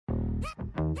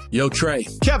Yo, Trey.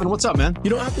 Kevin, what's up, man?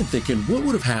 I've been thinking, what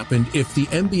would have happened if the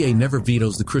NBA never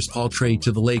vetoes the Chris Paul trade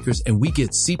to the Lakers and we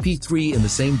get CP3 in the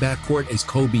same backcourt as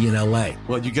Kobe in LA?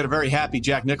 Well, you get a very happy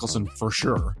Jack Nicholson for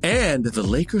sure. And the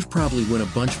Lakers probably win a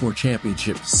bunch more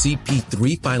championships.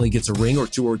 CP3 finally gets a ring or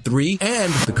two or three,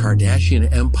 and the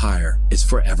Kardashian empire is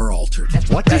forever altered.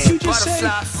 What did you just say?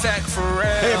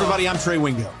 Hey, everybody, I'm Trey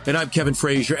Wingo. And I'm Kevin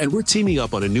Frazier, and we're teaming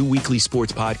up on a new weekly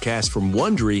sports podcast from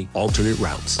Wondery, Alternate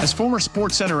Routes. As former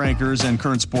Sports Center anchors and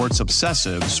current sports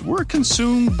obsessives, we're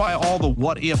consumed by all the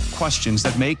what-if questions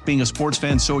that make being a sports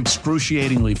fan so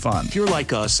excruciatingly fun. If you're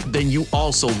like us, then you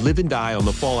also live and die on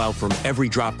the fallout from every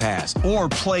drop pass. Or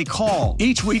play call.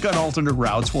 Each week on Alternate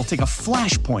Routes, we'll take a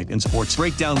flashpoint in sports,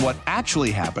 break down what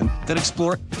actually happened, then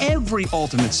explore every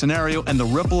alternate scenario and the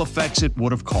ripple effects it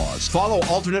would have caused. Follow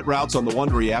Alternate Routes on the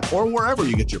Wondery app or wherever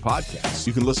you get your podcasts.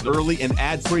 You can listen early and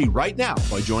ad-free right now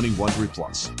by joining Wondery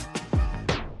Plus.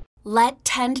 Let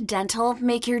Tend Dental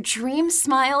make your dream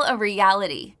smile a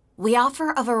reality. We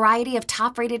offer a variety of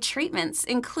top-rated treatments,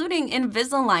 including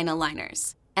Invisalign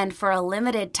aligners. And for a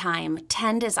limited time,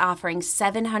 Tend is offering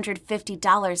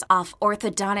 $750 off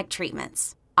orthodontic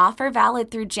treatments. Offer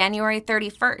valid through January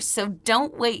 31st, so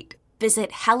don't wait. Visit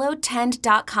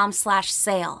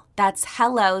hellotend.com/sale. That's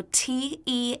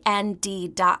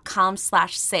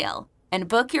hellotend.com/sale. And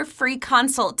book your free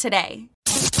consult today.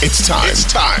 It's time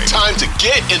to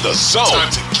get in the zone.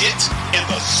 Time to get in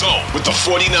the zone with the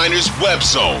 49ers web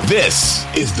zone. This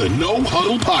is the No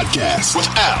Huddle Podcast with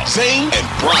Al, Zane, and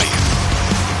Brian.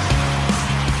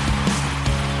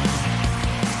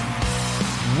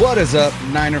 What is up,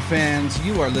 Niner fans?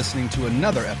 You are listening to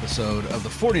another episode of the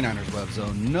 49ers web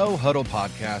zone No Huddle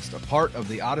Podcast, a part of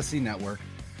the Odyssey Network.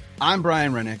 I'm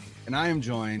Brian Rennick, and I am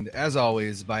joined, as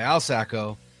always, by Al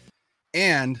Sacco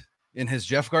and, in his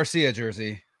Jeff Garcia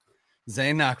jersey,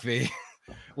 Zane Nakvi,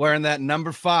 wearing that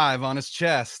number 5 on his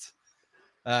chest.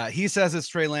 He says it's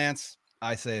Trey Lance.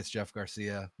 I say it's Jeff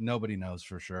Garcia. Nobody knows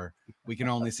for sure. We can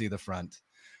only see the front.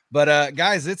 But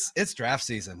guys, it's draft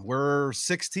season. We're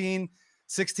 16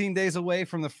 days away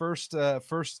from the first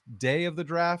day of the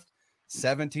draft,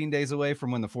 17 days away from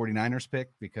when the 49ers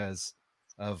pick because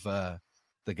of the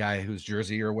guy whose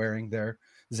jersey you're wearing there,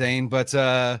 Zane. But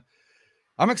I'm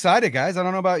excited, guys. I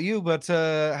don't know about you, but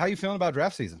how you feeling about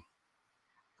draft season?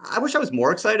 I wish I was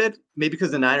more excited, maybe because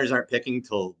the Niners aren't picking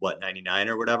till 99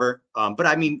 or whatever. But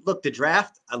I mean, look, the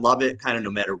draft, I love it kind of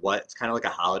no matter what. It's kind of like a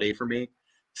holiday for me.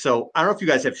 So I don't know if you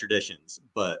guys have traditions,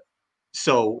 but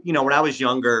so, when I was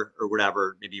younger or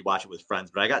whatever, maybe you watch it with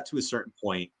friends, but I got to a certain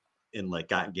point and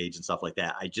got engaged and stuff like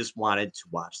that. I just wanted to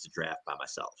watch the draft by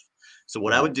myself. So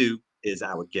what I would do is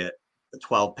I would get a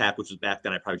 12 pack, which was back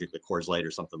then I probably drink the Coors Light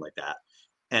or something like that.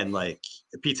 And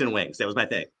pizza and wings. That was my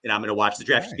thing. And I'm going to watch the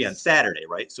draft. Nice. Be on Saturday,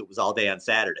 right? So it was all day on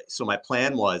Saturday. So my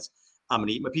plan was I'm going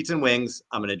to eat my pizza and wings.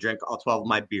 I'm going to drink all 12 of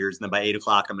my beers. And then by 8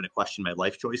 o'clock, I'm going to question my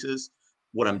life choices,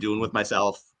 what I'm doing with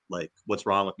myself, what's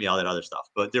wrong with me, all that other stuff.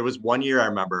 But there was one year I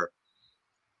remember,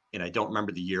 and I don't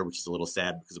remember the year, which is a little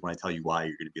sad because when I tell you why,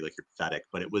 you're going to be like, you're pathetic.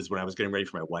 But it was when I was getting ready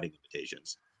for my wedding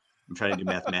invitations. I'm trying to do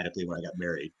mathematically when I got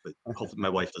married, but hopefully my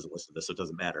wife doesn't listen to this, so it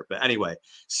doesn't matter. But anyway,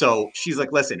 so she's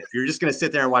like, listen, if you're just going to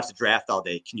sit there and watch the draft all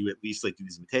day, can you at least do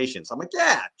these invitations? I'm like,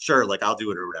 yeah, sure. I'll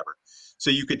do it or whatever. So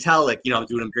you could tell, I'm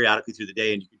doing them periodically through the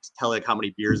day, and you could tell how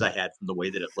many beers I had from the way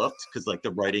that it looked. Cause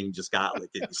the writing just got it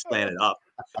slanted up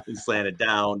and slanted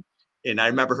down. And I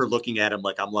remember her looking at him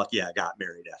I'm lucky I got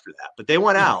married after that, but they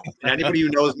went out. And anybody who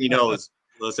knows me knows,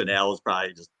 listen, Al was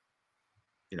probably just,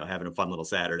 having a fun little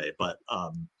Saturday, but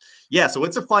yeah, so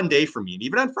it's a fun day for me. And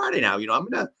even on Friday now, I'm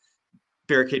going to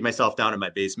barricade myself down in my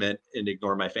basement and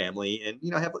ignore my family and,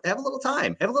 have a little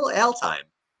time, have a little Al time.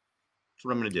 That's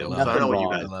what I'm going to do. So I don't know what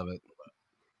you guys love it.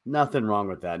 Nothing wrong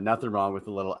with that. Nothing wrong with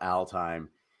a little Al time.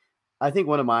 I think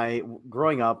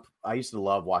growing up, I used to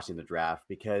love watching the draft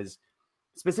because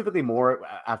specifically more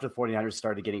after the 49ers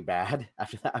started getting bad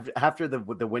after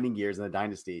the winning years in the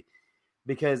dynasty.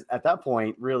 Because at that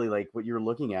point, really, what you were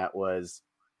looking at was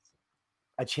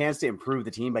a chance to improve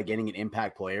the team by getting an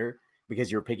impact player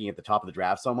because you were picking at the top of the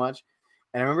draft so much.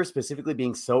 And I remember specifically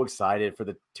being so excited for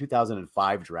the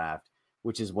 2005 draft,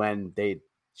 which is when they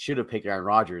should have picked Aaron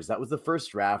Rodgers. That was the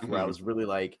first draft where I was really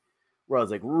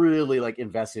really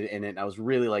invested in it. And I was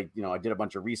really I did a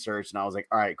bunch of research and I was like,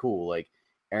 all right, cool.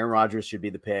 Aaron Rodgers should be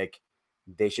the pick.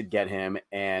 They should get him.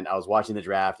 And I was watching the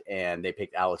draft and they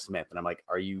picked Alex Smith. And I'm like,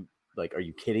 are you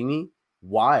kidding me?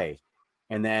 Why?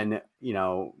 And then,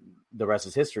 the rest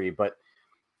is history. But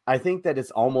I think that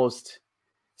it's almost,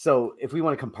 so if we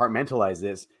want to compartmentalize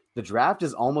this, the draft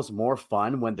is almost more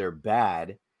fun when they're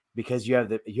bad because you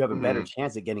have a better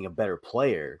chance at getting a better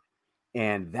player.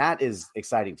 And that is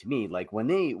exciting to me. Like when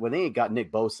they got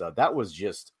Nick Bosa, that was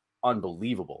just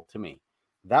unbelievable to me.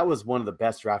 That was one of the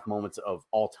best draft moments of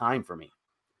all time for me.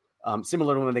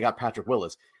 Similar to when they got Patrick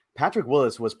Willis. Patrick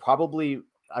Willis was probably,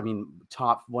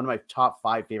 one of my top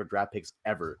 5 favorite draft picks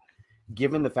ever,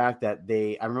 given the fact that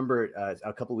I remember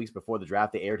a couple of weeks before the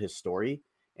draft, they aired his story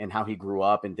and how he grew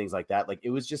up and things like that. Like, it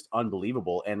was just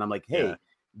unbelievable. And I'm like, hey,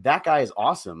 that guy is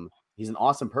awesome. He's an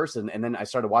awesome person. And then I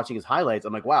started watching his highlights.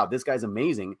 I'm like, wow, this guy's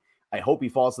amazing. I hope he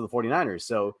falls to the 49ers.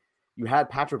 So you had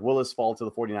Patrick Willis fall to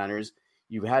the 49ers.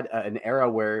 You had an era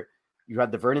where you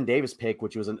had the Vernon Davis pick,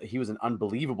 he was an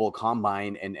unbelievable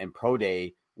combine and pro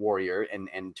day warrior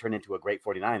and turned into a great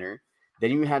 49er.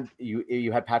 Then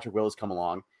you had Patrick Willis come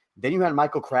along. Then you had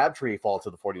Michael Crabtree fall to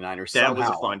the 49ers. That was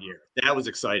a fun year. That was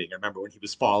exciting. I remember when he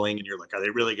was falling and you're like, are they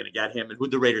really going to get him? And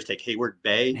who'd the Raiders take? Hayward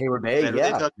Bay?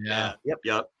 Yeah.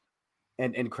 Yep.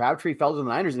 And Crabtree fell to the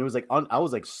Niners, and it was like I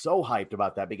was like so hyped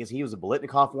about that because he was a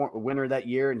Biletnikoff winner that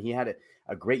year, and he had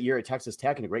a great year at Texas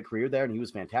Tech and a great career there, and he was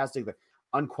fantastic, the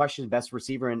unquestioned best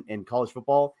receiver in college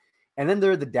football. And then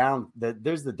there's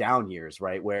the down years,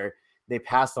 right, where they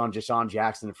passed on Deshaun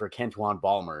Jackson for Kentuan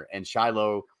Balmer and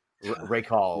Shiloh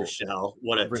Rachal. Rochelle,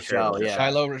 what a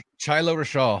Shiloh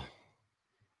Rachal.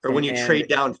 Or when you trade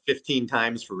down 15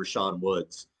 times for Rashawn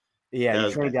Woods. Yeah,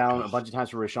 you trade down a bunch of times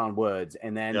for Rashawn Woods,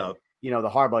 and then the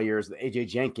Harbaugh years, the AJ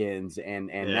Jenkins, and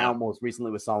now most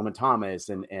recently with Solomon Thomas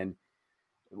and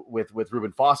with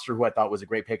Reuben Foster, who I thought was a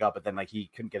great pickup, but then like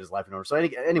he couldn't get his life in order. So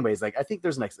anyways, like I think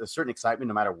there's a certain excitement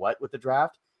no matter what with the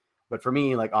draft. But for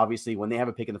me, like obviously when they have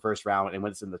a pick in the first round and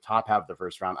when it's in the top half of the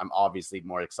first round, I'm obviously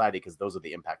more excited because those are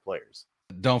the impact players.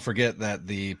 Don't forget that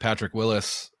the Patrick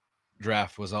Willis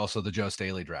draft was also the Joe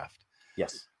Staley draft.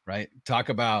 Yes. Right. Talk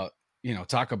about an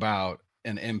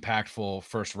impactful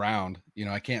first round.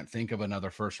 I can't think of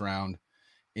another first round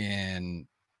in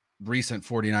recent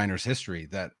 49ers history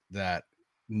that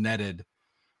netted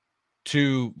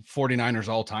 2 49ers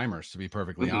all-timers, to be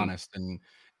perfectly honest. And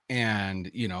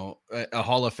a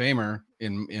Hall of Famer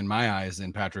in my eyes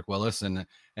in Patrick Willis, and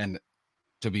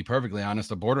to be perfectly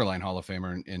honest, a borderline Hall of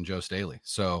Famer in Joe Staley.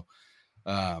 So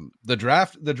the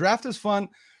draft is fun.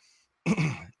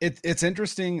 It's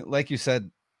interesting. Like you said,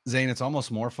 Zane, it's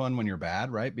almost more fun when you're bad,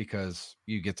 right? Because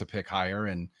you get to pick higher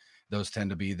and those tend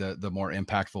to be the more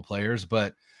impactful players.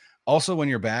 But also when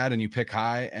you're bad and you pick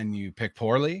high and you pick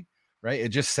poorly, right? It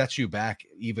just sets you back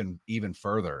even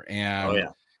further. And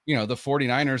the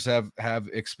 49ers have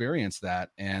experienced that.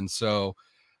 And so,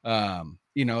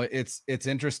 it's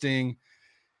interesting.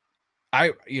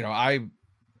 I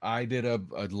did a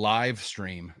live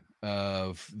stream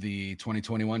of the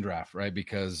 2021 draft, right?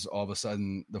 Because all of a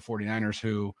sudden the 49ers,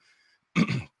 who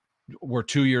were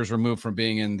 2 years removed from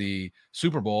being in the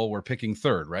Super Bowl, were picking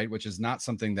third, right? Which is not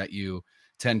something that you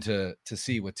tend to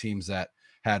see with teams that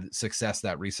had success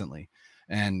that recently.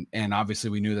 And obviously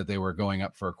we knew that they were going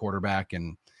up for a quarterback.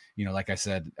 And, like I've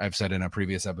said in a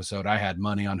previous episode, I had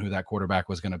money on who that quarterback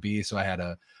was going to be. So I had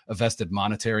a vested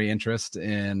monetary interest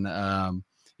in,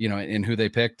 in who they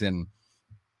picked. And,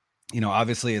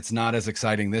 obviously it's not as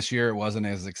exciting this year. It wasn't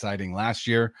as exciting last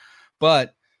year,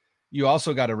 but you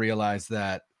also got to realize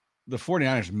that the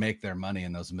 49ers make their money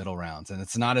in those middle rounds, and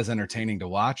it's not as entertaining to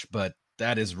watch, but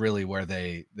that is really where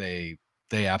they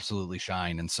absolutely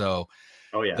shine. And so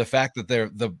the fact that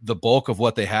they're the bulk of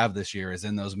what they have this year is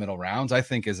in those middle rounds, I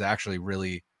think is actually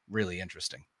really, really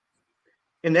interesting.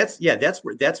 And that's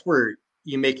where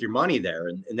you make your money there.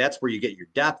 And that's where you get your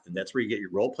depth, and that's where you get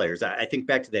your role players. I think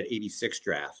back to that 86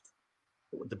 draft,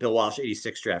 the Bill Walsh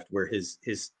 86 draft, where his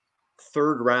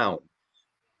third round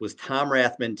was Tom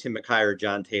Rathman, Tim McKyer,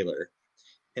 John Taylor.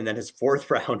 And then his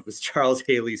fourth round was Charles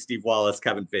Haley, Steve Wallace,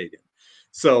 Kevin Fagan.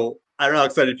 So I don't know how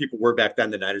excited people were back then.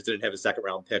 The Niners didn't have a second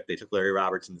round pick. They took Larry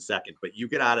Roberts in the second, but you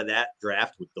get out of that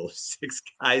draft with those 6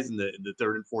 guys in the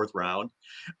third and fourth round.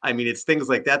 I mean, it's things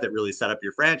like that really set up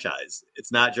your franchise.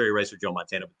 It's not Jerry Rice or Joe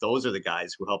Montana, but those are the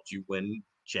guys who helped you win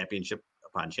championship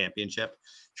upon championship.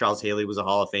 Charles Haley was a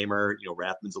Hall of Famer.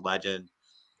 Rathman's a legend.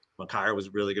 McKyer was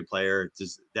a really good player.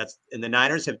 And the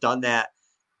Niners have done that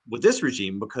with this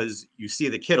regime because you see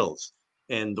the Kittles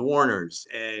and the Warners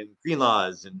and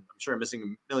Greenlaws, and I'm sure I'm missing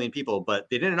a million people, but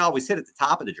they didn't always hit at the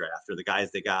top of the draft, or the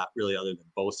guys they got really other than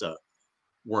Bosa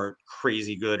weren't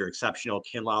crazy good or exceptional.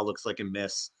 Kinlaw looks like a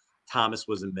miss. Thomas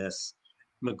was a miss.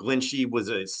 McGlinchey was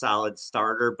a solid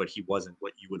starter, but he wasn't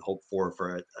what you would hope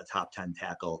for a top 10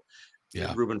 tackle.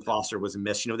 Yeah. Reuben Foster was a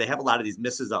miss. They have a lot of these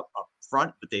misses up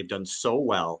front, but they've done so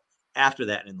well after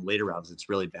that. And in the later rounds, it's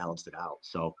really balanced it out.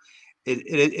 So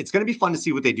it's going to be fun to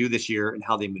see what they do this year and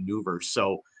how they maneuver.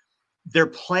 So their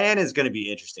plan is going to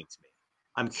be interesting to me.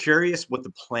 I'm curious what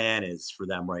the plan is for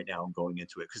them right now going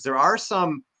into it, because there are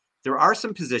some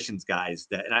positions, guys,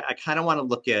 that, and I kind of want to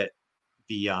look at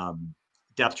the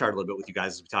depth chart a little bit with you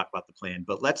guys as we talk about the plan.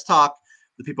 But let's talk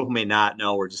the people who may not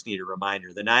know or just need a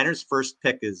reminder. The Niners' first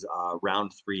pick is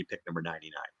round 3, pick number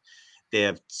 99. They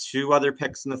have 2 other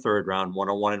picks in the 3rd round,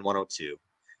 101 and 102.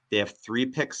 They have 3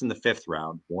 picks in the 5th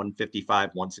round,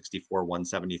 155, 164,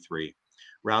 173.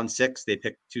 Round 6, they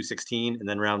pick 216, and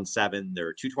then round 7,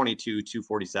 they're 222,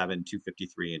 247,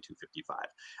 253, and 255.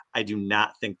 I do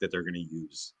not think that they're going to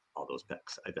use all those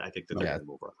picks. I think that they're going to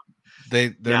move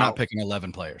around. They're not picking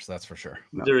 11 players, that's for sure.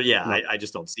 No. I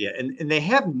just don't see it. And they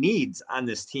have needs on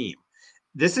this team.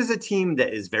 This is a team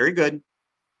that is very good.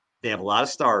 They have a lot of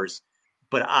stars,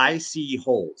 but I see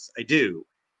holes. I do.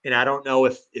 And I don't know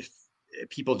if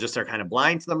people just are kind of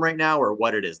blind to them right now or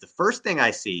what it is. The first thing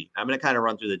I see, I'm going to kind of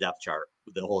run through the depth chart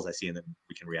with the holes I see, and then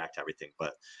we can react to everything.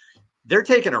 But they're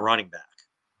taking a running back.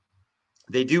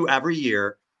 They do every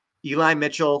year. Eli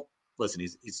Mitchell, listen,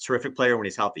 he's a terrific player when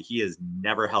he's healthy. He is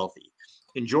never healthy.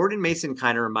 And Jordan Mason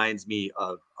kind of reminds me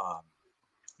of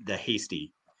the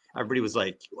Hasty. Everybody was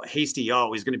like, Hasty,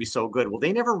 he's going to be so good. Well,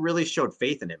 they never really showed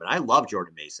faith in him. And I love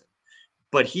Jordan Mason.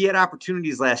 But he had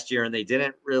opportunities last year, and they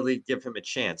didn't really give him a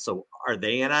chance. So are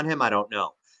they in on him? I don't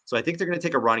know. So I think they're going to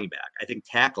take a running back. I think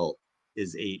tackle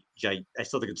is I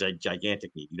still think it's a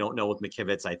gigantic need. You don't know with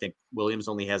McKivitz. I think Williams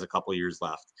only has a couple of years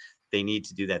left. They need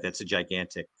to do that. That's a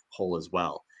gigantic hole as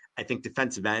well. I think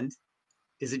defensive end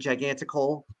is a gigantic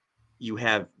hole. You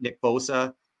have Nick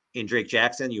Bosa and Drake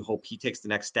Jackson. You hope he takes the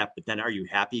next step. But then are you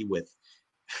happy with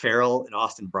Farrell and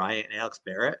Austin Bryant and Alex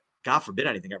Barrett? God forbid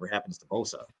anything ever happens to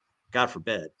Bosa. God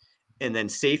forbid. And then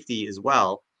safety as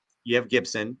well. You have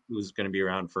Gibson, who's going to be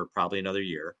around for probably another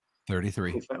year.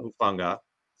 33. Hufanga.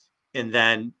 And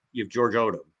then you have George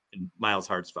Odom and Miles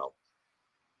Hartsfeld.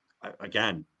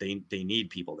 Again, they need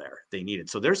people there. They need it.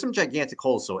 So there's some gigantic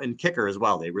holes. So, and kicker as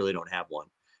well. They really don't have one.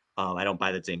 I don't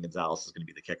buy that Zane Gonzalez is going to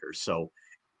be the kicker. So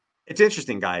it's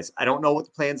interesting, guys. I don't know what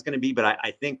the plan is going to be, but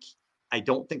I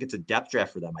don't think it's a depth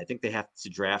draft for them. I think they have to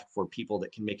draft for people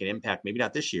that can make an impact. Maybe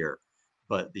not this year,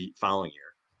 but the following year.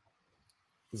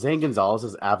 Zane Gonzalez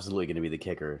is absolutely going to be the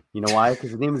kicker. You know why? Because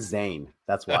his name is Zane.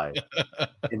 That's why.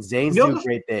 And Zane's doing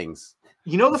great things.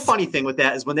 You know, the funny thing with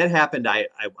that is when that happened, I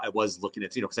was looking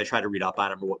at, because I try to read up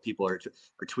on him or what people are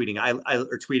tweeting,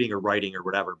 or tweeting or writing or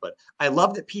whatever. But I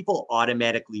love that people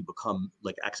automatically become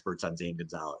like experts on Zane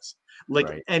Gonzalez.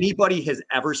 Like anybody has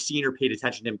ever seen or paid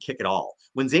attention to him kick at all.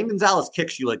 When Zane Gonzalez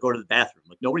kicks, you like go to the bathroom,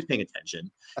 like nobody's paying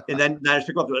attention. And then Niners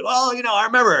pick up, they're like, well, I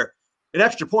remember an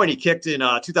extra point he kicked in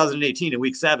 2018 in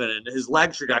week 7, and his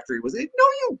leg trajectory was, no,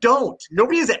 you don't.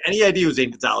 Nobody has any idea who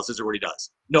Zane Gonzalez is or what he does.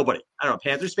 Nobody. I don't know,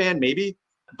 Panthers fan, maybe,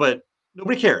 but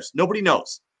nobody cares. Nobody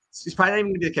knows. He's probably not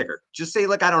even going to be the kicker. Just say,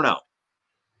 I don't know.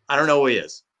 I don't know who he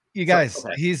is. You guys,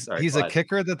 he's a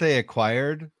kicker that they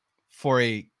acquired for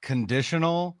a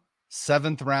conditional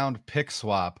 7th round pick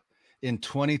swap in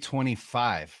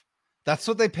 2025. That's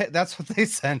what they That's what they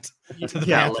sent to the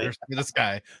Panthers for this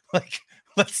guy.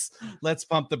 Let's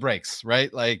pump the brakes,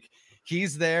 right? Like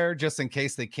he's there just in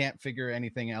case they can't figure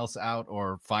anything else out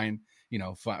or find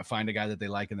a guy that they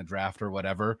like in the draft or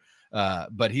whatever.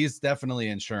 But he's definitely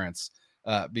insurance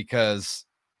because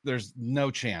there's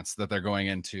no chance that they're going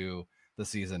into the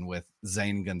season with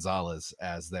Zane Gonzalez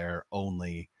as their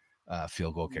only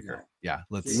field goal kicker. Yeah.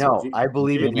 I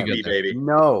believe in him, baby.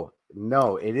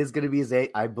 No, it is going to be Zane.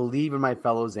 I believe in my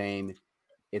fellow Zane.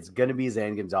 It's going to be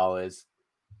Zane Gonzalez.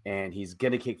 And he's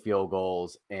going to kick field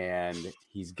goals, and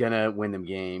he's going to win them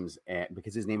games, and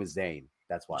because his name is Zane.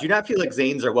 That's why. Do you not feel like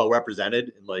Zanes are well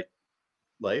represented in like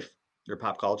life or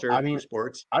pop culture? I mean,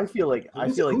 sports. I feel like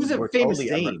who's a famous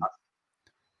Zane?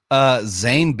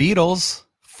 Zane Beatles,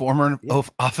 former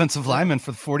offensive lineman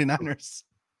for the 49ers.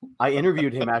 I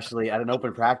interviewed him actually at an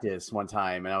open practice one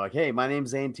time, and I'm like, "Hey, my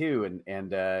name's Zane too,"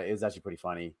 and it was actually pretty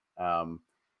funny.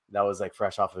 That was like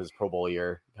fresh off of his Pro Bowl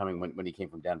year coming when he came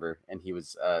from Denver, and he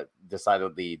was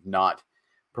decidedly not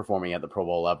performing at the Pro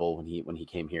Bowl level when he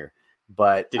came here.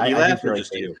 But did he laugh or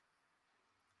just you?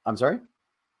 I'm sorry?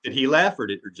 Did he laugh or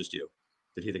just you?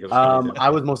 Did he think it was funny? I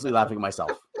was mostly laughing at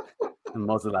myself.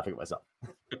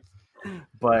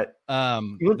 But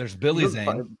there's Billy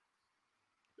Zane.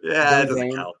 Yeah, it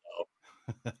doesn't count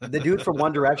though. The dude from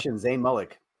One Direction, Zayn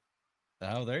Malik.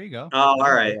 Oh, there you go. Oh,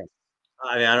 all right.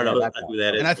 I mean, I don't know who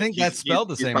that is. And I think that's spelled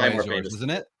the same way as yours,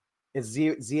 isn't it? It's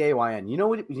Zayn. You know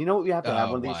what we have to have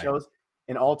one of these shows?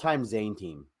 An all-time Zayn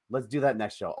team. Let's do that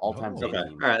next show. All-time Zayn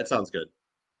team. All right, that sounds good.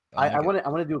 I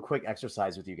want to do a quick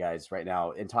exercise with you guys right now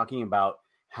in talking about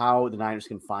how the Niners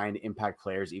can find impact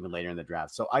players even later in the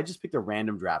draft. So I just picked a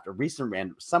random draft,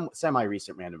 some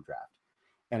semi-recent random draft.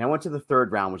 And I went to the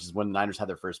third round, which is when the Niners had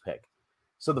their first pick.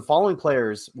 So the following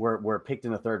players were picked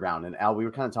in the third round. And Al, we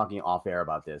were kind of talking off air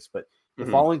about this, but the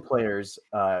following players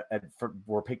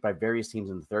were picked by various teams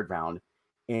in the third round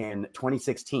in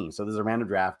 2016. So this is a random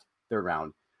draft, third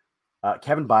round.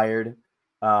 Kevin Byard,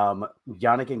 Yannick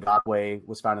Ngakoue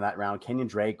was found in that round. Kenyon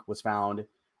Drake was found.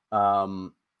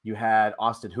 You had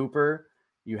Austin Hooper.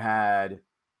 You had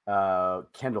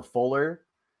Kendall Fuller.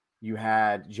 You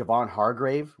had Javon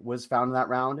Hargrave was found in that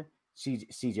round.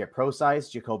 CJ Prosise,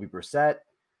 Jacoby Brissett.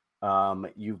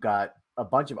 You've got a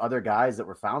bunch of other guys that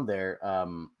were found there.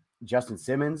 Justin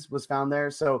Simmons was found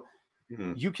there. So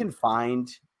you can find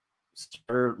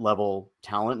starter level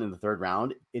talent in the third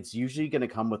round. It's usually going to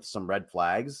come with some red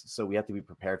flags. So we have to be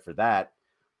prepared for that,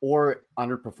 or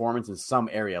underperformance in some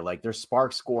area. Like their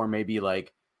spark score may be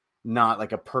like not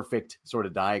like a perfect sort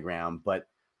of diagram, but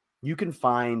you can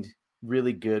find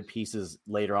really good pieces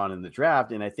later on in the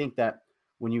draft. And I think that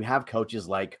when you have coaches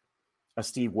like a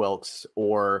Steve Wilkes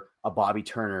or a Bobby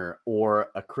Turner or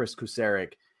a Chris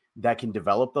Kucerik that can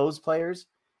develop those players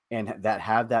and that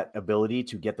have that ability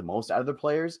to get the most out of their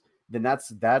players, then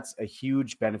that's a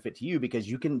huge benefit to you, because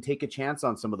you can take a chance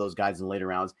on some of those guys in later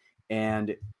rounds.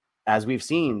 And as we've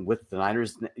seen with the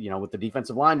Niners, with the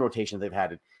defensive line rotation they've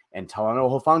had, and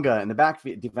Talanoa Hufanga in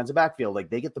the defensive backfield, like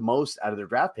they get the most out of their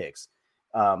draft picks.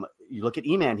 You look at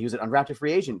Eman, he was an undrafted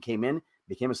free agent, came in,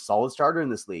 became a solid starter in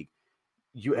this league.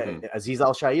 Azeez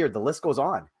Al-Shaair, the list goes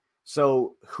on.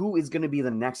 So who is going to be the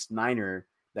next Niner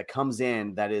that comes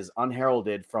in that is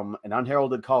unheralded from an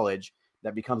unheralded college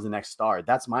that becomes the next star?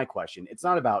 That's my question. It's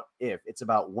not about if, it's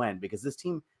about when, because this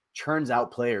team churns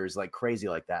out players like crazy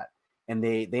like that. And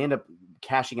they end up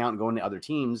cashing out and going to other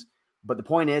teams. But the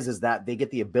point is that they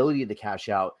get the ability to cash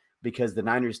out because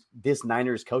this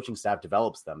Niners coaching staff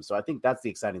develops them. So I think that's the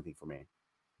exciting thing for me.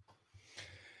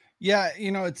 Yeah.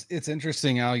 It's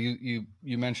interesting, Al, you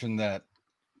mentioned that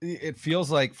it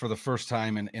feels like for the first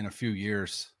time in a few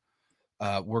years,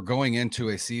 we're going into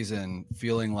a season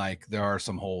feeling like there are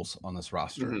some holes on this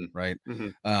roster, right?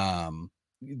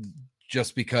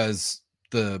 Just because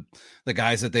the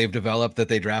guys that they've developed that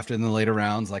they drafted in the later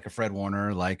rounds, like a Fred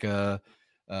Warner, like a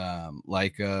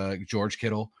George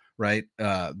Kittle, right?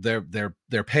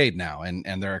 They're paid now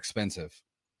and they're expensive,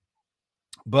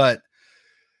 but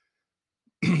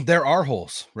there are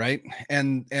holes, right?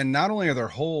 And not only are there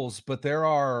holes, but there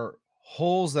are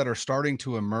holes that are starting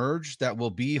to emerge that will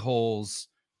be holes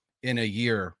in a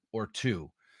year or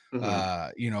two,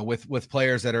 with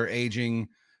players that are aging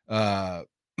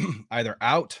either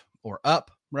out or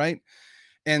up, right?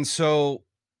 And so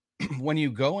when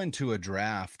you go into a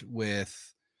draft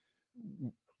with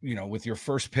your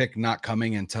first pick not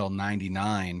coming until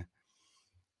 99,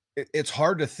 it's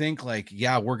hard to think like,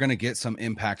 yeah, we're going to get some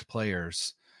impact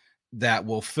players that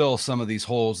will fill some of these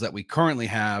holes that we currently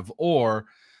have. Or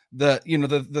the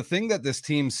thing that this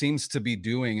team seems to be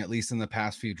doing, at least in the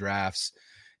past few drafts,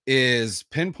 is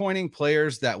pinpointing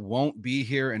players that won't be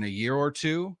here in a year or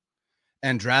two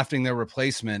and drafting their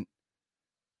replacement,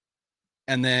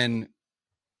 and then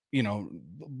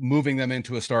moving them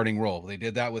into a starting role. They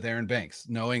did that with Aaron Banks,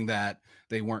 knowing that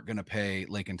they weren't going to pay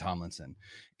Laken Tomlinson.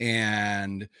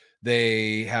 And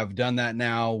they have done that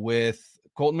now with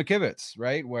Colton McKivitz,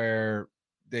 right? Where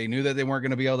they knew that they weren't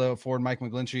going to be able to afford Mike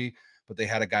McGlinchey, but they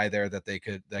had a guy there that they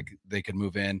could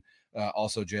move in.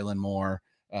 Also Jalen Moore,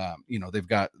 they've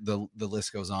got the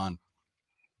list goes on.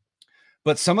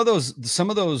 But some of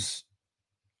those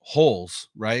holes,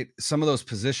 right? Some of those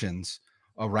positions,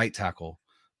 a right tackle,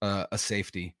 a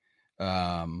safety,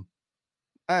 linebacker.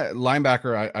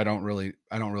 I don't really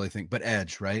think, but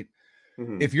edge, right?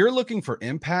 If you're looking for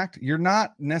impact, you're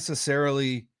not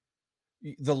necessarily,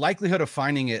 the likelihood of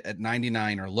finding it at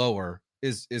 99 or lower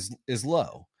is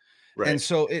low. Right. And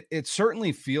so it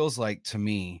certainly feels like to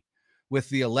me, with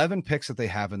the 11 picks that they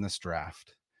have in this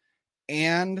draft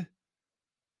and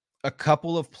a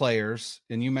couple of players,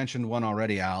 and you mentioned one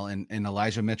already, Al, and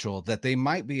Elijah Mitchell, that they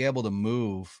might be able to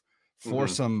move for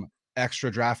some extra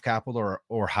draft capital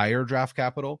or higher draft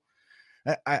capital.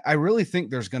 I really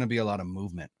think there's going to be a lot of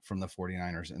movement from the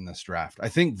 49ers in this draft. I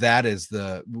think that is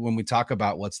when we talk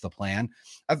about what's the plan,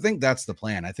 I think that's the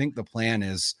plan. I think the plan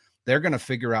is they're going to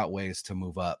figure out ways to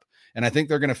move up. And I think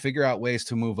they're going to figure out ways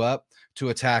to move up to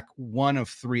attack one of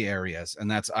three areas. And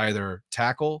that's either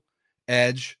tackle,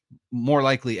 edge, more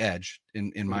likely edge,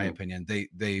 in my opinion.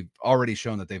 They've already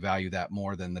shown that they value that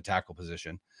more than the tackle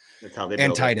position. That's how they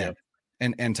and tight end.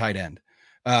 And tight end.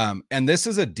 And this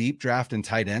is a deep draft in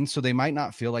tight end, so they might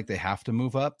not feel like they have to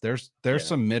move up. There's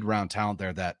some mid-round talent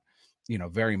there that,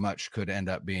 very much could end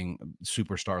up being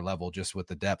superstar level just with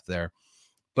the depth there.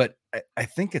 But I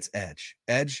think it's edge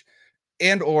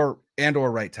and or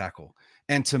right tackle.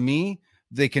 And to me,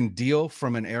 they can deal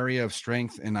from an area of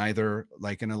strength in either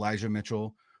like an Elijah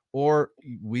Mitchell, or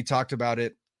we talked about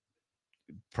it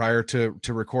prior to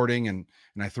recording and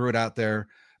I threw it out there.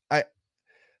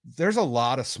 There's a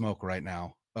lot of smoke right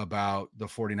now about the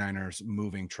 49ers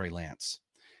moving Trey Lance.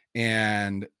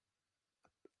 And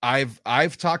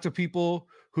I've talked to people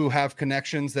who have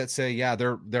connections that say, yeah,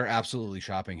 they're absolutely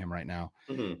shopping him right now.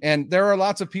 Mm-hmm. And there are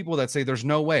lots of people that say there's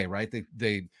no way, right?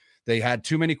 They had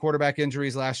too many quarterback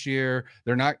injuries last year.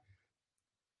 They're not,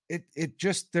 it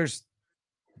just, there's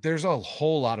a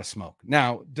whole lot of smoke.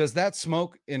 Now, does that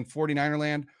smoke in 49er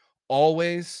land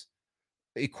always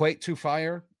equate to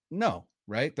fire? No,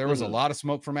 right? There was a lot of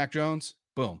smoke for Mac Jones.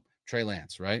 Boom, Trey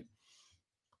Lance, right?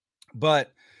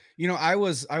 But I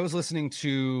was listening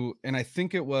to, and I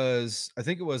think it was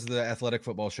the Athletic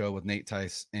Football Show with Nate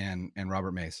Tice and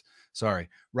Robert Mays. Sorry,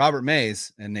 Robert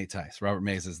Mays and Nate Tice. Robert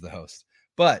Mays is the host.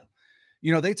 But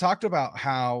they talked about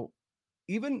how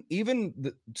even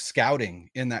the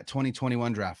scouting in that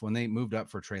 2021 draft when they moved up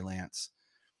for Trey Lance,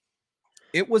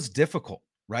 it was difficult,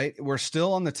 right? We're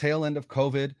still on the tail end of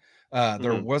COVID.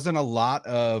 There wasn't a lot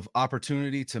of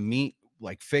opportunity to meet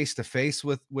like face to face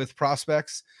with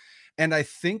prospects. And I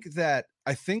think they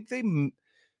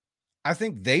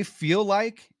feel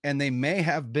like, and they may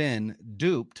have been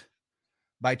duped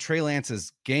by Trey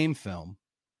Lance's game film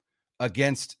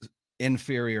against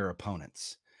inferior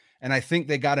opponents. And I think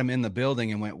they got him in the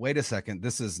building and went, wait a second,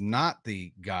 this is not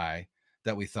the guy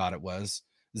that we thought it was.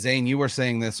 Zane, you were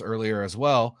saying this earlier as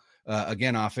well,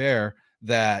 again, off air,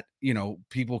 that,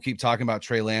 people keep talking about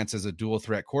Trey Lance as a dual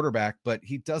threat quarterback, but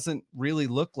he doesn't really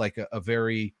look like a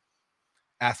very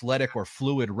athletic or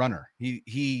fluid runner.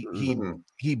 He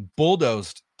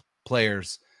bulldozed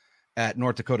players at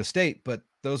North Dakota State, but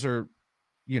those are,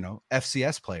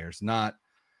 FCS players, not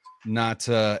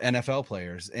NFL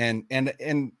players. And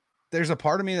there's a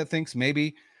part of me that thinks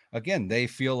maybe, again, they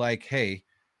feel like, hey,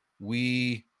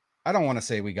 I don't want to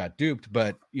say we got duped,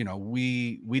 but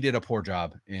we did a poor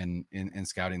job in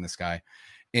scouting this guy,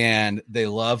 and they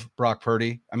love Brock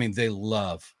Purdy. I mean, they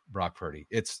love Brock Purdy.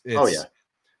 It's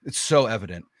so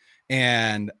evident.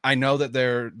 And I know that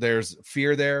there's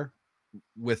fear there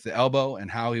with the elbow and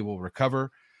how he will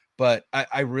recover. But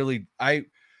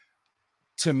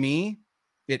to me,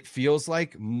 it feels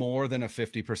like more than a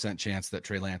 50% chance that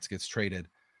Trey Lance gets traded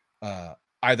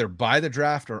either by the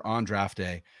draft or on draft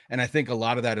day. And I think a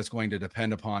lot of that is going to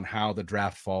depend upon how the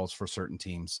draft falls for certain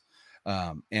teams.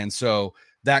 And so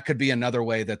that could be another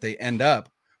way that they end up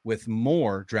with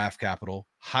more draft capital,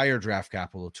 higher draft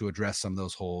capital to address some of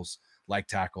those holes like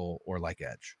tackle or like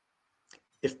edge.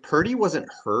 If Purdy wasn't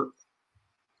hurt,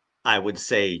 I would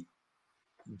say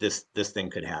this thing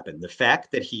could happen. The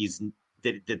fact that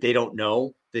that they don't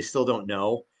know, they still don't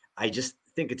know. I just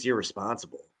think it's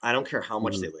irresponsible. I don't care how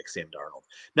much they like Sam Darnold.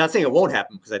 Not saying it won't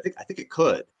happen, because I think it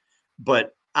could,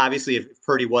 but obviously if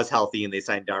Purdy was healthy and they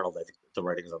signed Darnold, I think the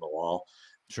writing's on the wall.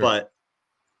 Sure. But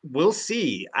we'll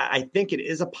see. I think it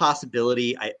is a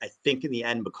possibility. I think in the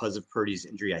end, because of Purdy's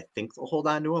injury, I think they'll hold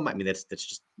on to him. I mean, that's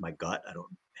just my gut. I don't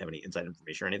have any inside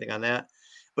information or anything on that.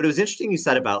 But it was interesting you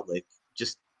said about like,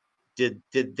 just did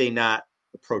they not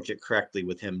approach it correctly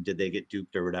with him? Did they get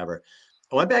duped or whatever?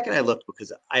 I went back and I looked,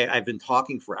 because I've been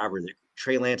talking forever that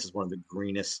Trey Lance is one of the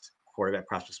greenest quarterback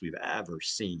prospects we've ever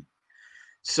seen.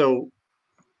 So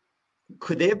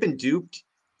could they have been duped?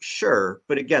 Sure.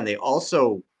 But again, they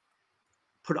also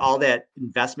put all that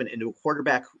investment into a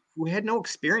quarterback who had no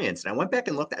experience. And I went back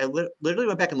and looked. I literally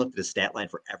went back and looked at his stat line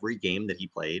for every game that he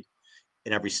played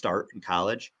in every start in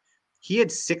college. He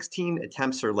had 16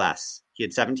 attempts or less. He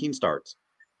had 17 starts,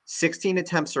 16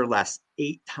 attempts or less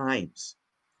 8 times.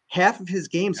 Half of his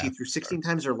games, he threw 16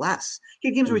 times or less. He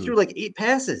had games where he threw like 8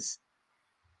 passes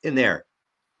in there.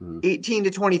 18 to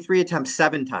 23 attempts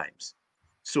 7 times.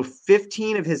 So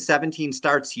 15 of his 17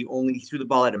 starts, he threw the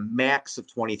ball at a max of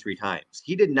 23 times.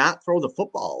 He did not throw the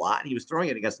football a lot, and he was throwing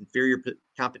it against inferior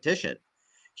competition.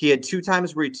 He had 2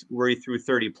 times where he threw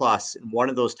 30 plus, and one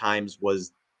of those times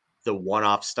was the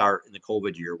one-off start in the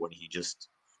COVID year when he just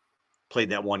played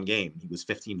that one game. He was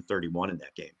 15 to 31 in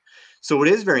that game. So it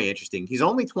is very interesting. He's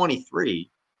only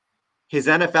 23. His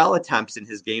NFL attempts in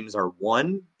his games are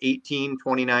 1, 18,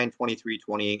 29, 23,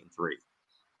 28, and 3.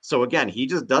 So again, he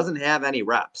just doesn't have any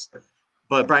reps.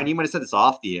 But Brian, you might have said this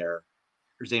off the air,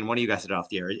 or Zane, one of you guys said it off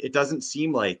the air. It doesn't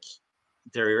seem like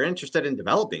they're interested in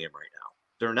developing him right now.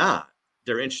 They're not.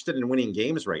 They're interested in winning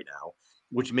games right now,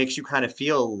 which makes you kind of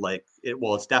feel like it.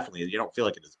 Well, it's definitely, you don't feel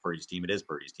like it is Purdy's team. It is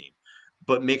Purdy's team,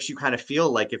 but makes you kind of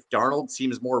feel like if Darnold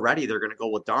seems more ready, they're going to go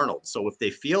with Darnold. So if they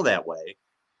feel that way,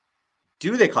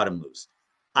 do they cut him loose?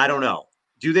 I don't know.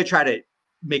 Do they try to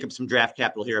make up some draft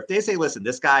capital here? If they say, listen,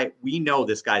 this guy, we know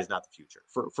this guy is not the future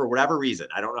for whatever reason.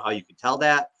 I don't know how you can tell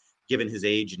that given his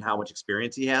age and how much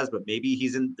experience he has, but maybe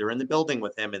they're in the building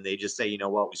with him and they just say, you know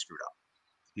what, we screwed up.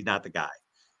 He's not the guy.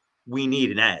 We need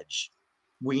an edge.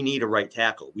 We need a right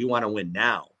tackle. We want to win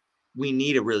now. We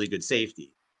need a really good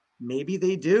safety. Maybe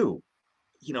they do.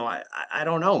 You know, I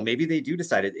don't know. Maybe they do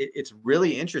decide it. It's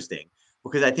really interesting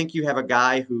because I think you have a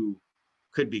guy who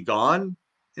could be gone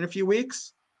in a few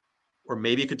weeks, or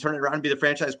maybe could turn it around and be the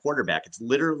franchise quarterback. It's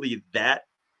literally that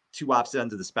two opposite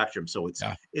ends of the spectrum. So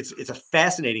it's a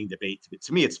fascinating debate.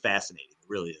 To me, it's fascinating. It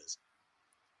really is.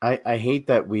 I hate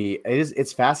that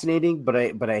it's fascinating, but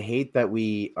I hate that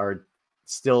we are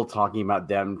still talking about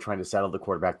them trying to settle the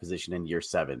quarterback position in year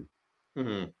 7.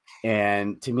 Mm-hmm.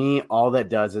 And to me, all that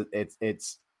does is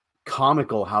it's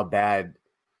comical how bad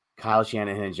Kyle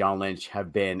Shanahan and John Lynch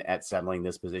have been at settling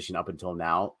this position up until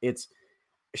now. It's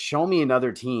show me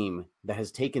another team that has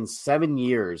taken 7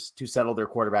 years to settle their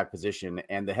quarterback position,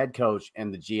 and the head coach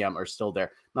and the GM are still there.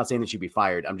 I'm not saying they should be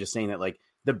fired. I'm just saying that like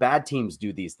the bad teams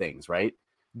do these things, right?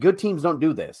 Good teams don't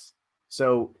do this.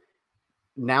 So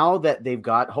now that they've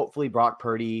got hopefully Brock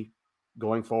Purdy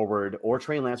going forward or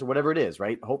Trey Lance or whatever it is,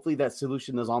 right? Hopefully that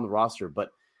solution is on the roster,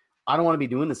 but I don't want to be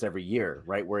doing this every year,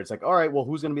 right? Where it's like, all right, well,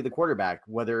 who's going to be the quarterback,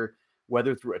 whether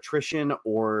through attrition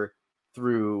or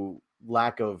through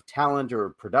lack of talent or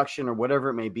production or whatever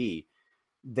it may be.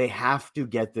 They have to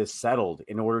get this settled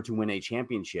in order to win a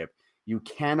championship. You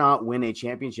cannot win a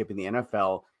championship in the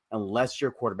NFL unless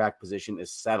your quarterback position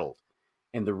is settled.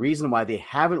 And the reason why they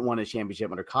haven't won a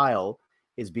championship under Kyle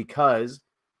is because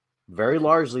very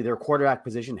largely their quarterback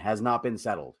position has not been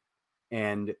settled.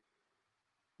 And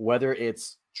whether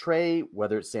it's Trey,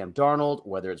 whether it's Sam Darnold,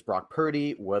 whether it's Brock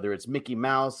Purdy, whether it's Mickey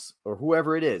Mouse or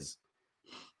whoever it is,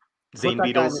 Zane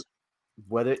Beatles,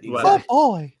 oh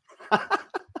boy.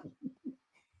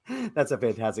 That's a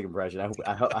fantastic impression.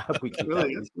 I hope we keep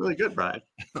really, that's really good, Brian.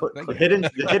 The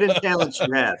hidden talents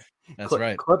you have. That's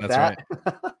right. Clip That's that.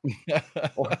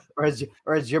 Right.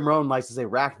 or as Jim Rohn likes to say,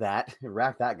 rack that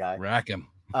guy. Rack him.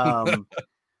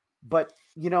 But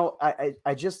you know,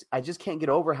 I just can't get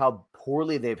over how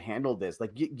poorly they've handled this.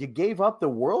 Like you gave up the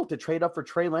world to trade up for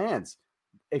Trey Lance.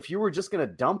 If you were just going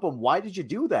to dump him, why did you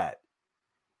do that?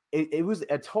 It was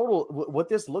a total. What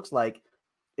this looks like.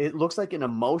 It looks like an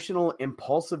emotional,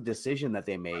 impulsive decision that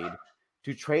they made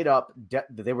to trade up.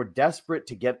 They were desperate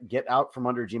to get out from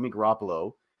under Jimmy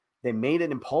Garoppolo. They made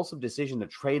an impulsive decision to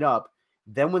trade up.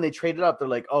 Then when they traded up, they're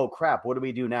like, oh, crap, what do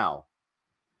we do now?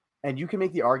 And you can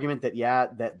make the argument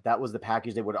that, that was the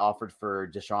package they would have offered for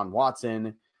Deshaun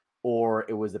Watson, or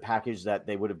it was the package that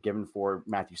they would have given for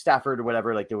Matthew Stafford or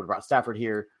whatever. Like they would have brought Stafford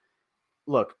here.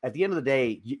 Look, at the end of the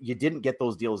day, you didn't get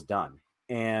those deals done.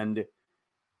 And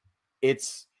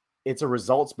it's a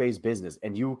results-based business,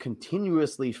 and you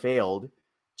continuously failed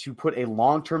to put a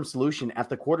long-term solution at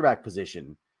the quarterback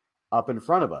position up in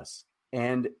front of us.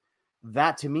 And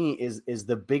that to me is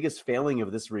the biggest failing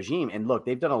of this regime. And look,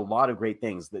 they've done a lot of great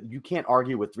things that you can't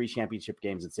argue with 3 championship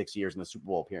games in 6 years and a Super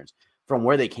Bowl appearance. From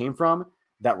where they came from,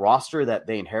 that roster that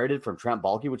they inherited from Trent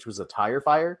Baalke, which was a tire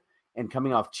fire, and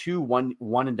coming off 2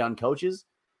 one and done coaches,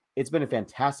 it's been a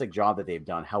fantastic job that they've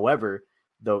done. However,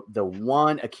 the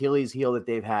one Achilles heel that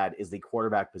they've had is the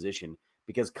quarterback position,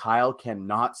 because Kyle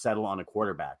cannot settle on a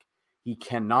quarterback. He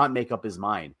cannot make up his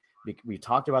mind. We've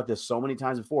talked about this so many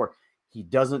times before. He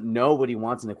doesn't know what he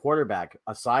wants in a quarterback,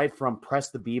 aside from press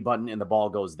the B button and the ball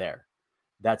goes there.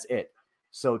 That's it.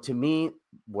 So to me,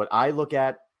 what I look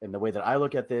at and the way that I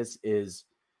look at this is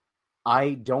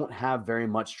I don't have very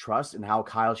much trust in how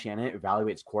Kyle Shanahan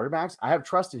evaluates quarterbacks. I have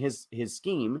trust in his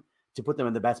scheme to put them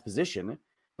in the best position,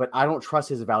 but I don't trust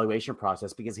his evaluation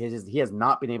process because he has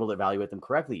not been able to evaluate them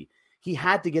correctly. He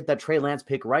had to get that Trey Lance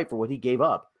pick right for what he gave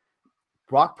up.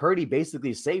 Brock Purdy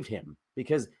basically saved him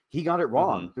because he got it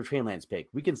wrong, the Trey Lance pick.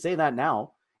 We can say that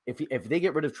now. If they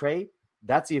get rid of Trey,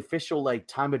 that's the official like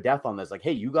time of death on this. Like,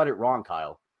 hey, you got it wrong,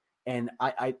 Kyle. And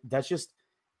it's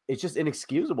just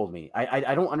inexcusable to me.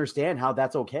 I don't understand how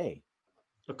that's okay.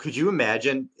 Could you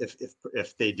imagine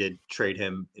if they did trade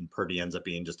him and Purdy ends up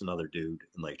being just another dude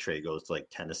and like Trey goes to like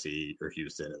Tennessee or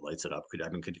Houston and lights it up?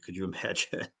 Could you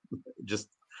imagine just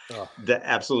the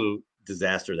absolute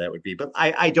disaster that would be? But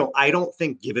I don't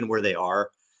think, given where they are,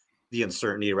 the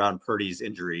uncertainty around Purdy's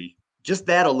injury, just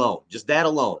that alone,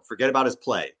 forget about his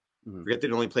play. Forget that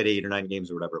he only played 8 or 9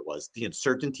 games or whatever it was. The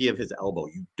uncertainty of his elbow,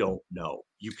 you don't know.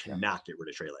 You cannot get rid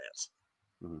of Trey Lance.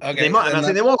 Okay, I'm not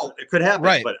saying they won't. It could happen,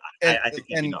 right. but I think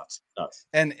it'd be nuts.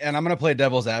 And I'm going to play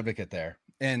devil's advocate there,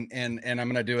 and I'm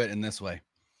going to do it in this way.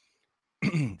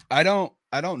 I don't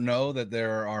know that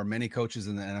there are many coaches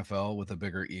in the NFL with a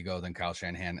bigger ego than Kyle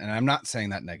Shanahan, and I'm not saying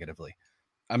that negatively.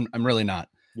 I'm really not.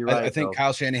 You're right, I think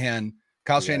though.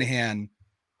 Kyle Shanahan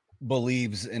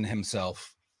believes in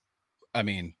himself. I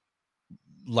mean,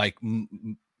 like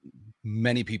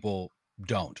many people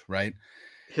don't, right?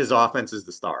 His offense is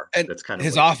the star. And that's kind of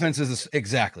his offense is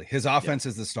exactly his offense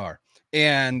is the star.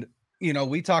 And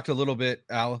we talked a little bit,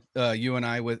 Al, you and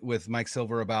I with Mike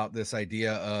Silver about this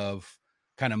idea of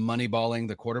kind of moneyballing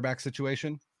the quarterback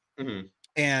situation. Mm-hmm.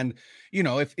 And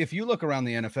if you look around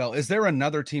the NFL, is there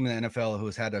another team in the NFL who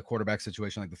has had a quarterback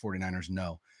situation like the 49ers?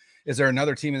 No. Is there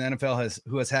another team in the NFL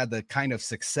who has had the kind of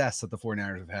success that the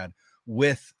 49ers have had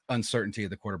with uncertainty of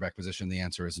the quarterback position? The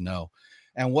answer is no.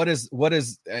 And what is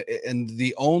and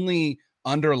the only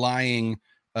underlying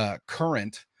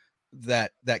current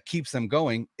that keeps them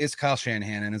going is Kyle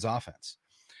Shanahan and his offense.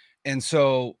 And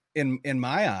so in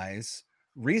my eyes,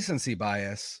 recency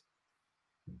bias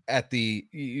at the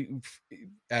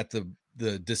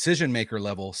decision maker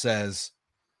level says,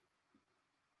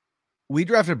 we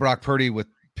drafted Brock Purdy with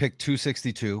pick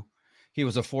 262. He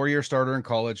was a 4-year starter in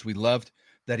college. We loved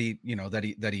that he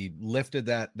lifted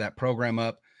that program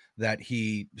up, that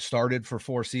he started for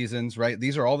 4 seasons, right?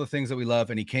 These are all the things that we love.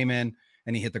 And he came in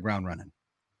and he hit the ground running.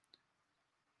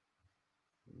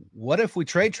 What if we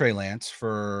trade Trey Lance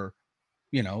for,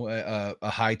 a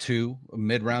high 2, a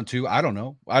mid-round 2? I don't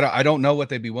know. I don't know what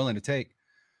they'd be willing to take.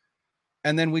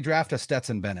 And then we draft a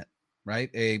Stetson Bennett, right?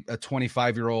 A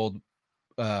 25-year-old,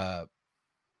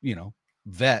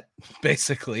 vet,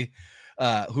 basically,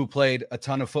 who played a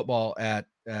ton of football at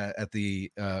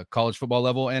the college football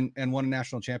level and won a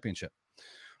national championship.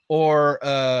 Or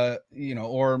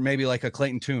maybe like a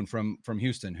Clayton Tune from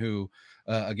Houston, who,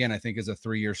 again, I think is a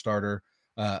 3-year starter,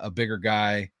 a bigger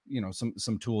guy,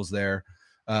 some tools there.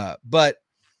 But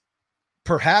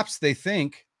perhaps they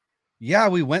think, yeah,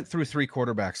 we went through 3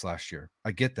 quarterbacks last year.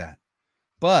 I get that.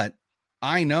 But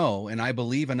I know, and I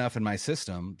believe enough in my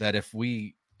system that if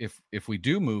we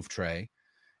do move Trey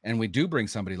and we do bring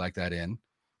somebody like that in,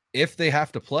 if they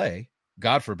have to play,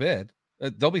 God forbid,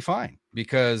 they'll be fine,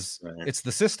 because it's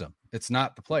the system. It's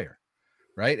not the player.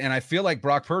 Right. And I feel like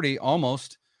Brock Purdy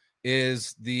almost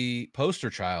is the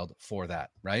poster child for that.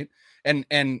 Right. And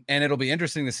it'll be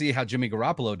interesting to see how Jimmy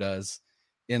Garoppolo does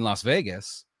in Las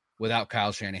Vegas without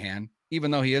Kyle Shanahan,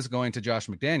 even though he is going to Josh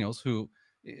McDaniels, who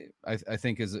I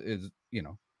think is,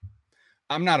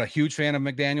 I'm not a huge fan of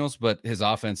McDaniels, but his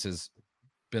offense has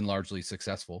been largely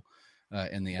successul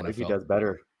in the NFL. If he does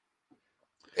better.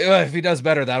 If he does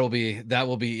better, that will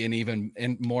be an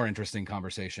even more interesting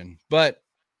conversation. But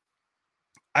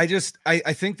I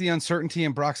think the uncertainty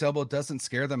in Brock's elbow doesn't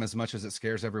scare them as much as it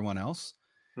scares everyone else.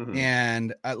 Mm-hmm.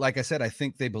 And like I said, I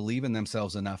think they believe in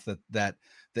themselves enough that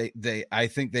I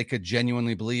think they could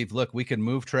genuinely believe, look, we could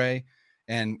move Trey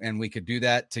and we could do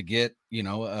that to get,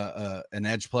 an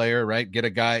edge player, right? Get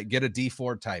a D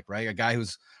Ford type, right? A guy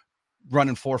who's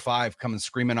running 4.5 coming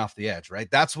screaming off the edge, right?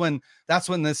 That's when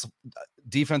this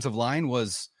defensive line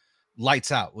was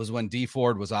lights out, was when D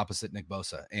Ford was opposite Nick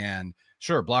Bosa, and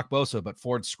sure, block Bosa, but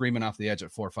Ford's screaming off the edge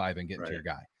at 4.5 and getting to your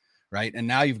guy. Right. And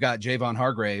now you've got Javon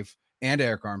Hargrave and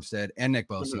Eric Armstead and Nick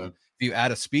Bosa. Mm-hmm. If you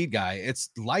add a speed guy,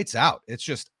 it's lights out. It's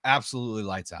just absolutely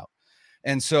lights out.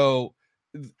 And so,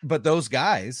 but those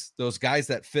guys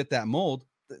that fit that mold,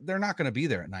 they're not going to be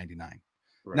there at 99.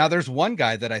 Right. Now there's one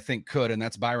guy that I think could, and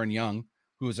that's Byron Young,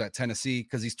 who is at Tennessee,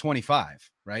 because he's 25,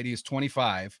 right? He's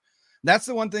 25. That's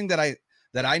the one thing that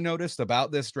I noticed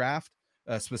about this draft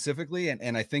specifically.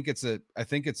 And I think it's a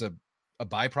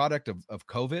byproduct of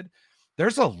COVID.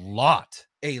 There's a lot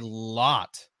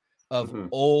of mm-hmm.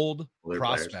 old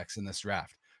prospects in this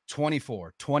draft.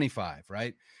 24, 25,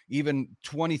 right? Even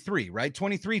 23, right?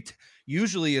 23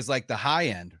 usually is like the high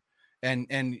end. And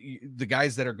the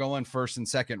guys that are going first and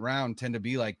second round tend to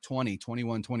be like 20,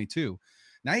 21, 22.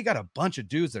 Now you got a bunch of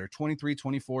dudes that are 23,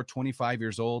 24, 25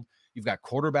 years old. You've got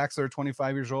quarterbacks that are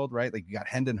 25 years old, right? Like you got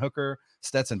Hendon Hooker,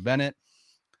 Stetson Bennett.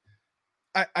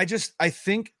 I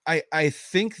think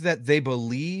that they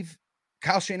believe,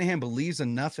 Kyle Shanahan believes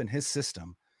enough in his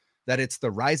system that it's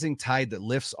the rising tide that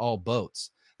lifts all boats,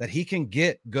 that he can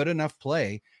get good enough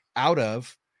play out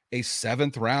of a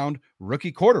 7th round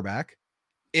rookie quarterback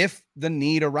if the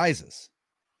need arises.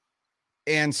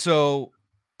 And so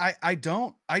I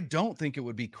don't think it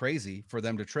would be crazy for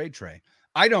them to trade Trey.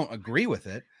 I don't agree with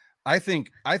it. I think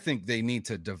they need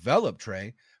to develop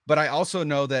Trey, But I also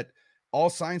know that all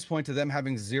signs point to them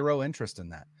having zero interest in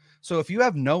that. So if you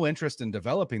have no interest in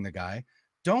developing the guy,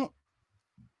 don't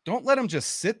let him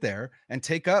just sit there and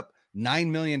take up $9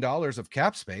 million of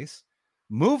cap space.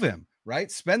 Move him, right?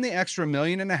 Spend the extra $1.5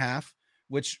 million,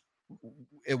 which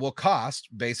it will cost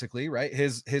basically, right?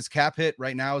 His cap hit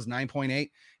right now is 9.8.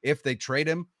 If they trade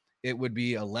him, it would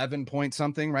be 11 point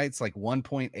something, right? It's like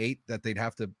 1.8 that they'd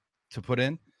have to put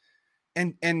in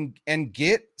and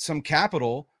get some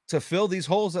capital to fill these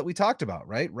holes that we talked about,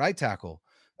 right? Right tackle,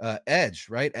 edge,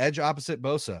 right? Edge opposite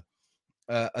Bosa,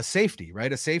 a safety,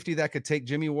 right? A safety that could take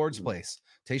Jimmy Ward's place.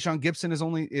 Tayshaun Gibson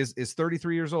is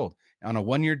 33 years old on a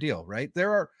 1-year deal, right?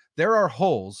 There are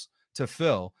holes to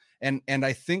fill. And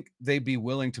I think they'd be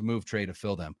willing to move Trey to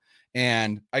fill them.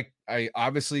 And I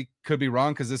obviously could be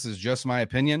wrong because this is just my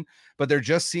opinion, but there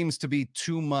just seems to be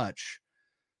too much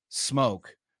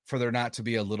smoke for there not to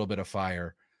be a little bit of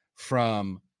fire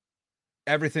from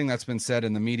everything that's been said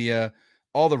in the media,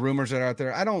 all the rumors that are out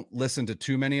there. I don't listen to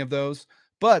too many of those,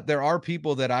 but there are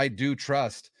people that I do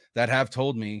trust that have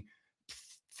told me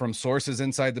from sources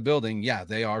inside the building, yeah,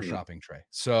 they are shopping Trey.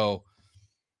 So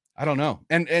I don't know.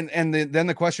 And then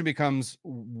the question becomes,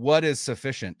 what is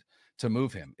sufficient to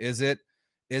move him? Is it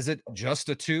just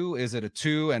a 2? Is it a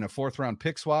 2 and a 4th round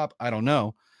pick swap? I don't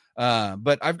know.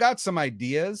 But I've got some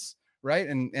ideas, right?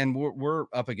 And we're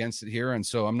up against it here. And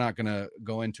so I'm not going to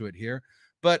go into it here,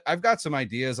 but I've got some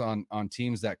ideas on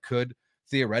teams that could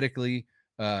theoretically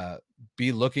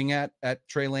be looking at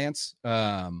Trey Lance,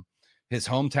 his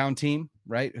hometown team,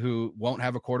 right? Who won't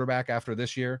have a quarterback after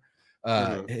this year.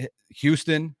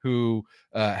 Houston, who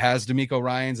has DeMeco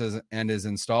Ryans and is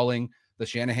installing the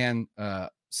Shanahan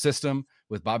system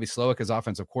with Bobby Slowick as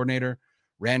offensive coordinator.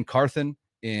 Rand Carthen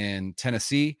in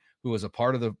Tennessee, who was a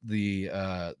part of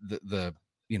the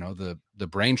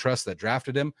brain trust that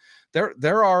drafted him.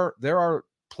 There are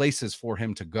places for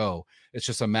him to go. It's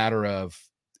just a matter of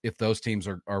if those teams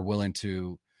are willing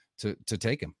to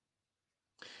take him.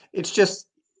 It's just,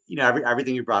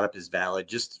 everything you brought up is valid.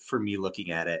 Just for me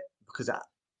looking at it, because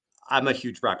I'm a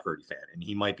huge Brock Purdy fan, and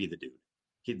he might be the dude.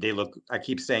 I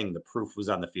keep saying the proof was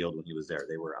on the field when he was there.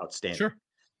 They were outstanding. Sure.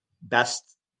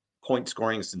 Best point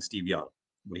scoring since Steve Young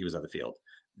when he was on the field.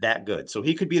 That good. So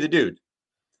he could be the dude.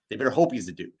 They better hope he's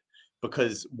the dude,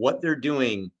 because what they're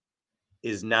doing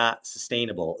is not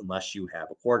sustainable unless you have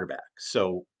a quarterback.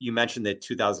 So you mentioned the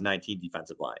 2019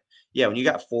 defensive line. Yeah, when you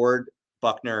got Ford,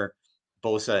 Buckner,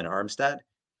 Bosa, and Armstead,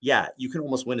 yeah, you can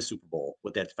almost win a Super Bowl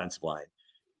with that defensive line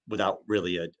without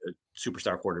really a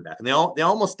superstar quarterback. And they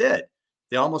almost did.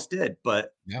 They almost did.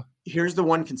 But here's the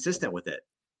one consistent with it.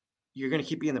 You're going to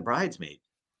keep being the bridesmaid.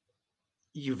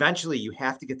 Eventually, you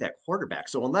have to get that quarterback.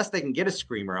 So unless they can get a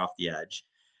screamer off the edge,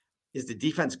 is the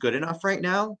defense good enough right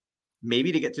now?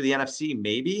 Maybe to get through the NFC,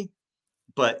 maybe.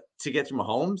 But to get through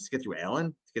Mahomes, to get through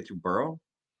Allen, to get through Burrow,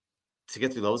 to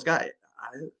get through those guys,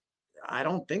 I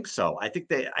don't think so. I think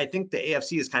the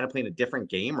AFC is kind of playing a different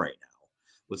game right now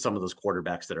with some of those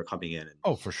quarterbacks that are coming in.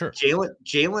 Oh, for sure.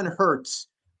 Jalen Hurts,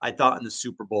 I thought in the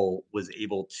Super Bowl was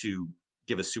able to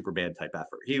give a Superman type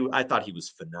effort. I thought he was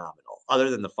phenomenal. Other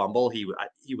than the fumble, he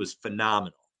was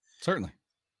phenomenal. Certainly.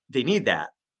 They need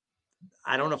that.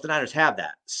 I don't know if the Niners have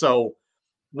that. So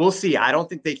we'll see. I don't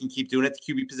think they can keep doing it at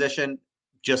the QB position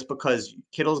just because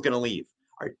Kittle's going to leave.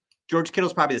 George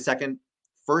Kittle's probably the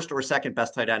first or second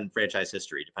best tight end in franchise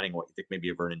history, depending on what you think, maybe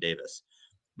of Vernon Davis,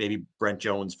 maybe Brent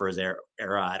Jones for his era.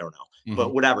 I don't know,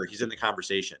 but whatever, he's in the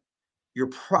conversation. You're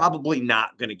probably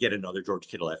not going to get another George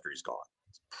Kittle after he's gone.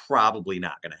 It's probably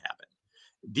not going to happen.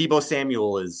 Deebo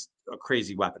Samuel is a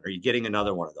crazy weapon. Are you getting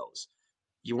another one of those?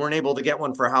 You weren't able to get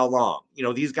one for how long?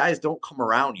 These guys don't come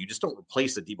around. You just don't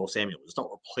replace a Deebo Samuel. You just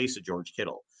don't replace a George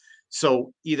Kittle.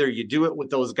 So either you do it with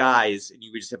those guys and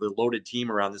you just have a loaded team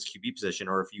around this QB position,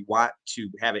 or if you want to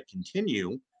have it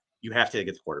continue, you have to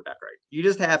get the quarterback right. You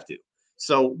just have to.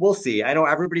 So we'll see. I know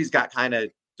everybody's got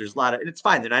there's a lot of, and it's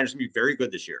fine. The Niners are going to be very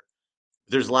good this year.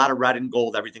 There's a lot of red and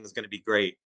gold. Everything's going to be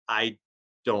great. I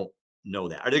don't know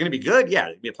that. Are they going to be good? Yeah.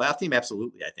 They're going to be a playoff team.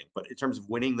 Absolutely. I think. But in terms of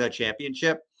winning the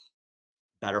championship,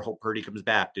 better hope Purdy comes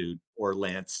back, dude, or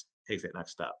Lance takes that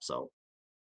next step. So.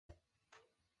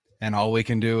 And all we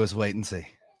can do is wait and see.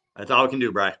 That's all we can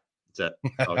do, Bri. That's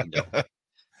it. That's all we can do.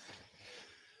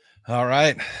 All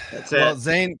right. That's it. Well,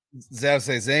 Zane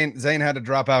had to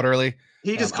drop out early.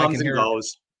 He just comes and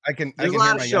goes. There's a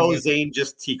lot of shows. Zane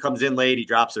he comes in late. He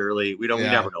drops early. We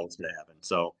never know what's going to happen.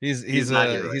 So he's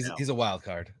a wild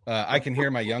card. I can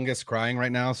hear my youngest crying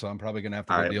right now, so I'm probably going to have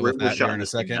to deal with that here in a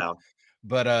second.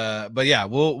 But yeah,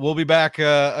 we'll be back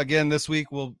again this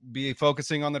week. We'll be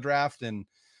focusing on the draft, and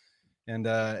And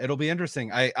it'll be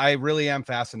interesting. I really am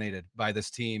fascinated by this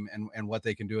team and what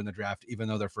they can do in the draft, even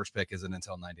though their first pick isn't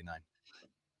until 99.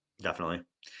 Definitely.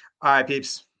 All right,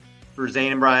 peeps. For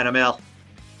Zane and Brian, I'm Al.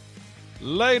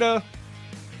 Later.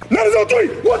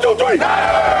 9-0-3. 1, 2, 3.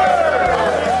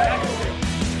 Hey!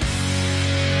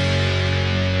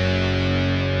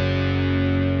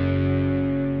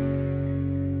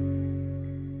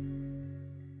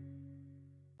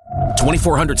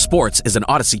 2400 Sports is an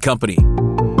Odyssey company.